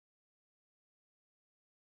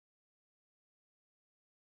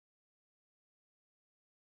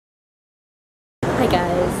Hey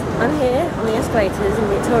guys, I'm here on the escalators in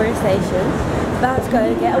Victoria Station, about to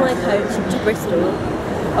go get on my coach to Bristol.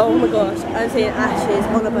 Oh my gosh, I'm seeing Ashes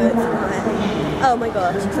on a boat tonight. Oh my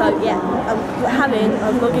gosh, so yeah,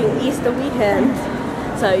 I'm vlogging Easter weekend.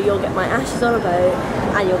 So you'll get my Ashes on a boat,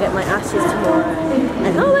 and you'll get my Ashes tomorrow.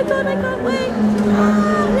 And oh my god, I can't wait!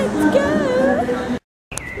 Let's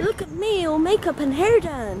go! Look at me, all makeup and hair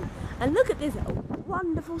done. And look at this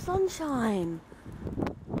wonderful sunshine.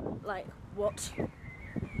 Like, what?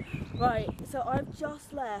 Right, so I've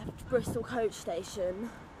just left Bristol coach station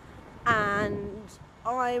and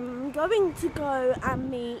I'm going to go and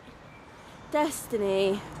meet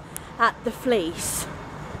Destiny at the Fleece.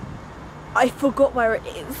 I forgot where it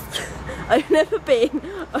is. I've never been.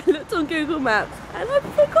 I looked on Google Maps and I've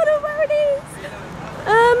forgotten where it is.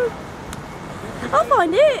 I'll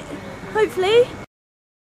find it, hopefully.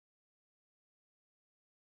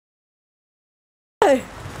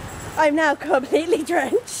 I'm now completely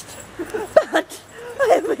drenched, but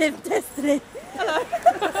I'm with Destiny. Hello.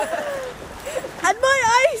 And my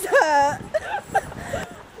eyes hurt.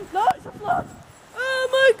 No, it's a flood. Oh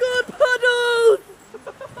my god, puddles!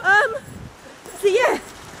 So yeah,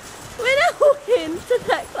 we're now walking to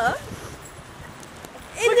Thekla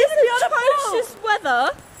in this atrocious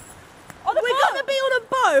weather. We're going to be on a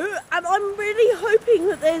boat, and I'm really hoping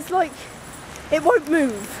that there's like, it won't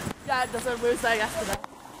move. Yeah, it doesn't. We were saying yesterday.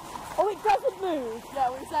 Oh, it doesn't move? Yeah,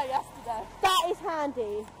 we were saying yesterday. That is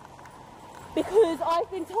handy. Because I've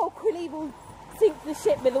been told Quilly will sink the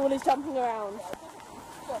ship with all his jumping around.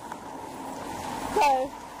 So,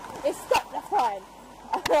 it's stuck, that's fine.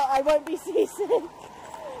 I won't be seasick. Is there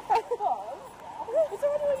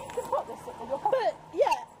any way you can put this on your pocket? But,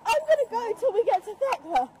 yeah, I'm going to go till we get to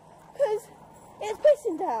Thekla. Because it's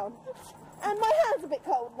pissing down. And my hand's a bit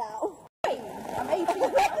cold now. I'm 18.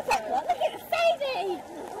 Look at Sadie!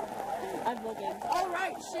 I'm vlogging. Oh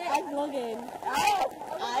right, shit. I'm vlogging. Oh,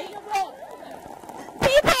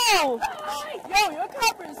 People! Yo, your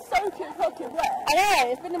camera is soaking fucking wet. I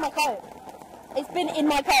know, it's been in my coat. It's been in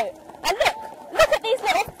my coat. And look at these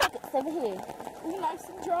little faggots over here. Are you nice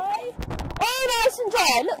and dry? Oh, nice and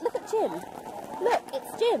dry. Look at Jim. Look,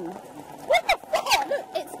 it's Jim. What the fuck? Look,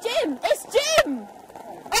 it's Jim. It's Jim!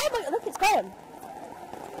 Oh my god, look, it's Graham.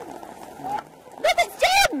 Look, it's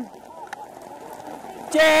Jim!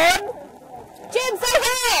 Jim! Jim, say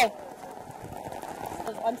hi!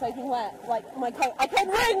 I'm soaking wet. Like, my coat. I can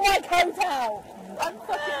wring my coat out! I'm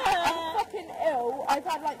fucking ill. I've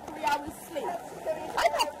had like 3 hours sleep.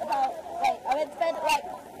 I've had about, I went to bed at like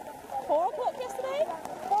 4 o'clock yesterday.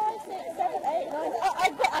 5, 6, 7, 8, 9.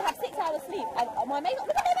 I have 6 hours sleep. My makeup,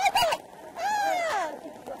 look at my makeup! Ah!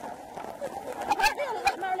 Apparently I look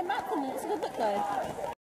like Marilyn Manson, and it's a good look though.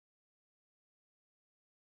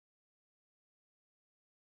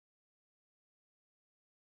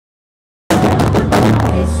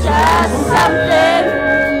 It's just something.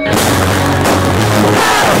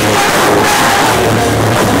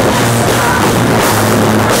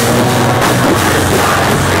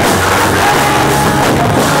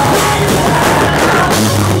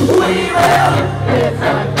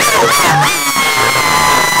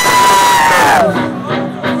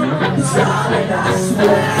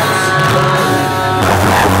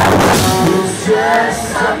 It's just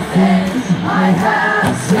something I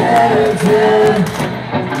have to do.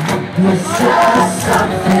 It's just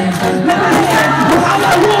something. Never again! How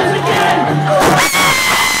my rules again!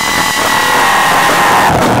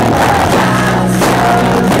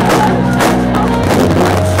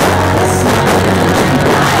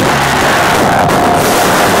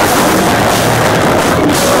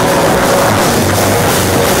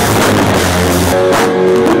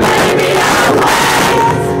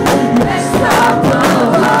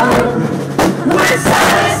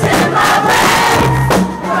 Silence in my brain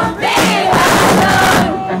from being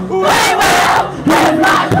alone. Wait.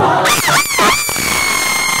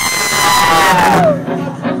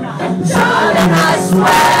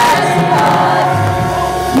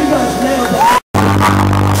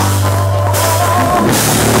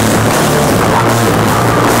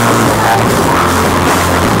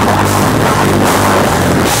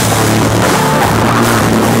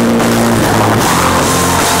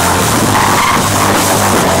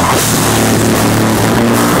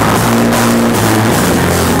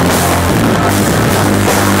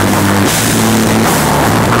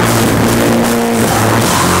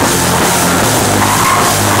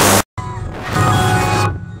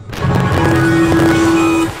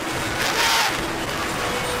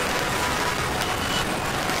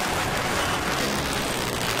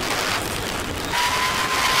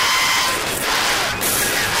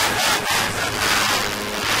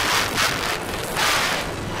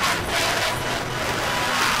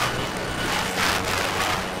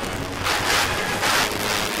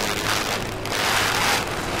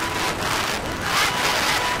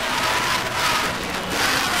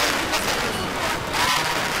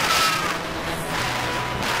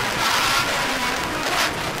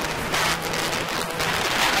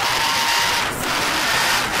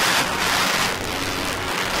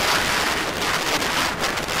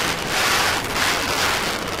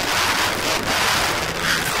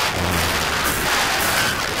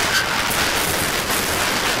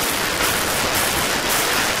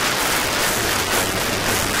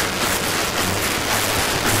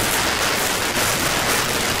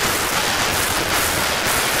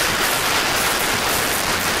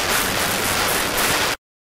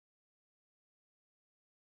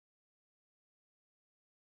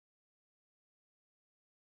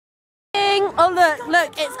 Oh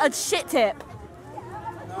look, it's a shit tip.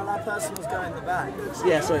 No, that person was going in the back.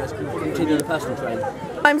 Yeah, sorry, let's continue the personal train.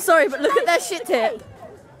 I'm sorry, but look at their shit tip.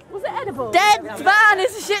 Was it edible? Dead van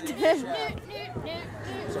is a shit tip.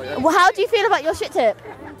 Well, how do you feel about your shit tip?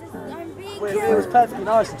 It was perfectly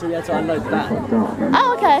nice until we had to unload the van.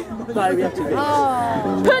 Oh, okay. No, we had to be.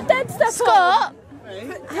 Put dead stuff Scott,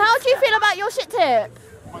 how do you feel about your shit tip?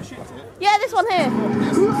 My shit tip? Yeah, this one here.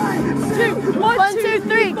 One, two,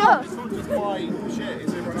 three, go.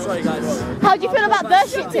 Sorry, guys. How do you feel about the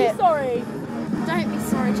shit tip? Sorry. Don't be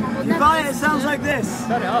sorry, Chapel. You buy it, it sounds like this.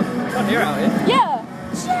 Turn it up. Can't hear it out here. Yeah.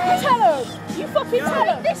 You tell him. You fucking tell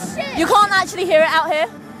him. This shit. You can't actually hear it out here.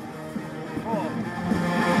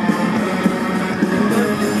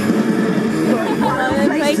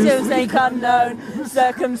 Places they unknown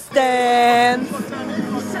circumstance.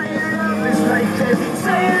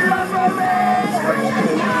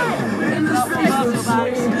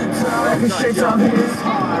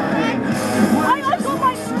 I got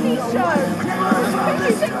my t-shirt. Who do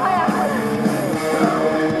you think I am?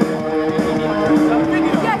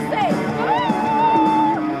 Yes,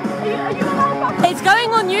 are you allowed back? It's going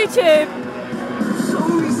on YouTube.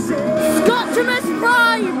 Scotchamus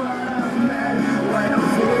Prime.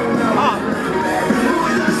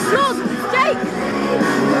 Look, Jake.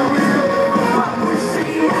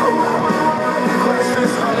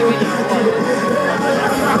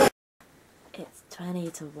 It's 20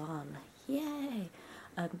 to 1. Yay.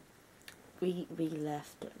 We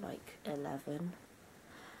left at like 11,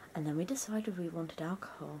 and then we decided we wanted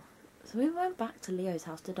alcohol. So we went back to Leo's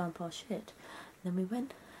house to dump our shit. Then we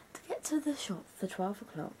went to get to the shop for 12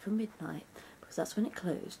 o'clock for midnight, because that's when it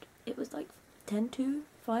closed. It was like 10 to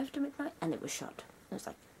 5 to midnight, and it was shut. I was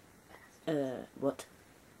like, what?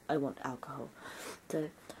 I want alcohol. So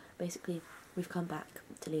basically, we've come back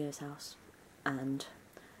to Leo's house, and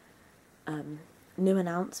new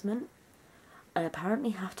announcement. I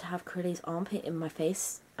apparently have to have Crilly's armpit in my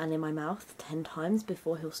face and in my mouth 10 times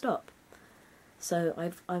before he'll stop. So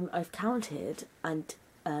I've counted, and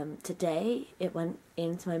today it went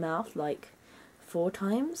into my mouth like 4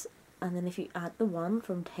 times, and then if you add the one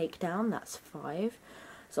from takedown, that's 5.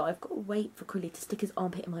 So I've got to wait for Crilly to stick his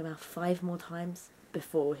armpit in my mouth 5 more times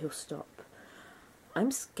before he'll stop.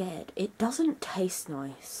 I'm scared. It doesn't taste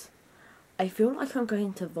nice. I feel like I'm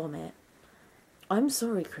going to vomit. I'm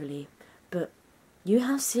sorry, Crilly, but you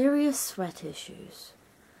have serious sweat issues,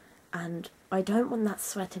 and I don't want that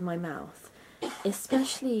sweat in my mouth,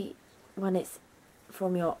 especially when it's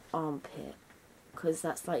from your armpit, because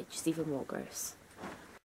that's like just even more gross.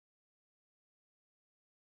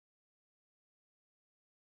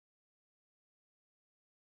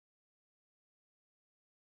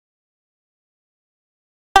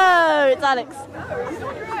 Oh, it's Alex.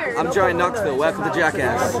 I'm Joey Knoxville, welcome to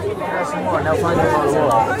Jackass.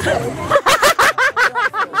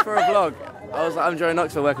 For a vlog. I was like, I'm Joey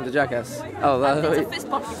Knoxville, welcome to Jackass. Oh, that was It's a fist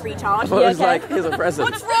bump, you retard. it was like, here's a present.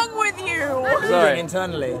 What's wrong with you? Sorry.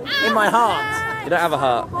 Internally. In my heart. You don't have a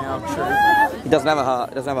heart. Yeah, true. He doesn't have a heart.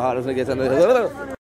 He doesn't have a heart. Doesn't get